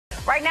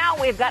Right now,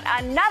 we've got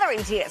another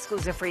ET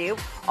exclusive for you.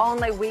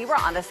 Only we were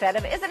on the set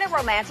of Isn't It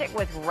Romantic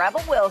with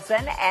Rebel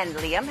Wilson and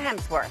Liam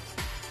Hemsworth.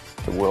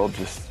 The world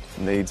just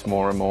needs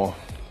more and more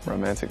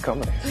romantic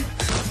comedy.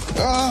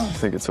 I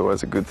think it's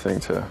always a good thing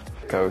to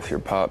go with your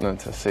partner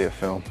to see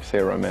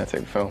a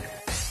romantic film.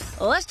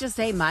 Let's just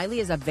say Miley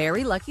is a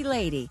very lucky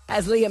lady,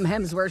 as Liam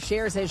Hemsworth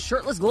shares his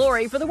shirtless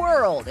glory for the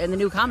world in the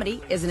new comedy,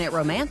 Isn't It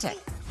Romantic?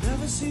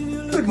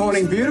 Good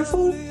morning,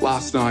 beautiful.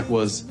 Last night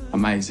was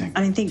amazing.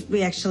 I don't think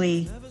we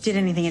actually did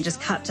anything. It just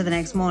cut to the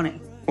next morning.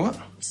 What?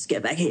 Just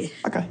get back here.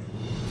 Okay.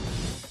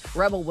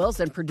 Rebel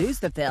Wilson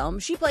produced the film.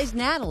 She plays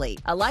Natalie,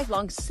 a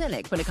lifelong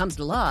cynic when it comes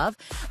to love.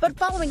 But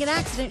following an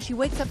accident, she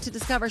wakes up to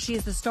discover she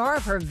is the star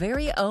of her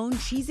very own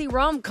cheesy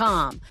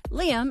rom-com.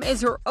 Liam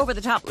is her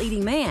over-the-top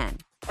leading man.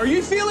 Are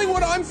you feeling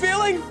what I'm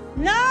feeling?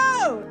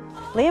 No!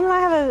 Liam and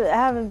I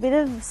have a bit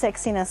of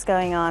sexiness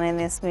going on in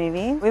this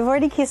movie. We've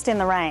already kissed in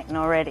the rain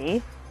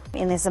already,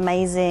 in this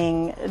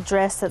amazing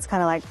dress that's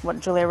kind of like what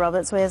Julia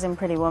Roberts wears in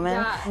Pretty Woman.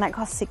 Yeah. And that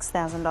cost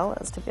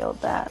 $6,000 to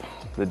build that.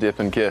 The dip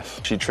and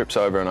kiss. She trips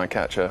over and I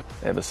catch her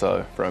ever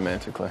so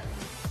romantically.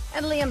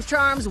 And Liam's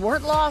charms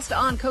weren't lost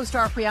on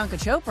co-star Priyanka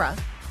Chopra.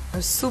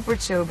 A super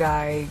chill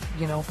guy,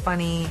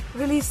 funny,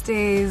 really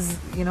stays,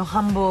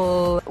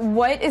 humble.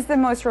 What is the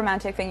most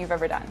romantic thing you've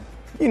ever done?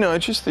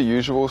 Just the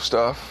usual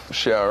stuff.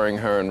 Showering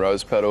her in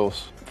rose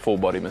petals, full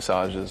body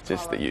massages,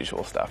 just the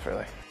usual stuff,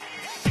 really.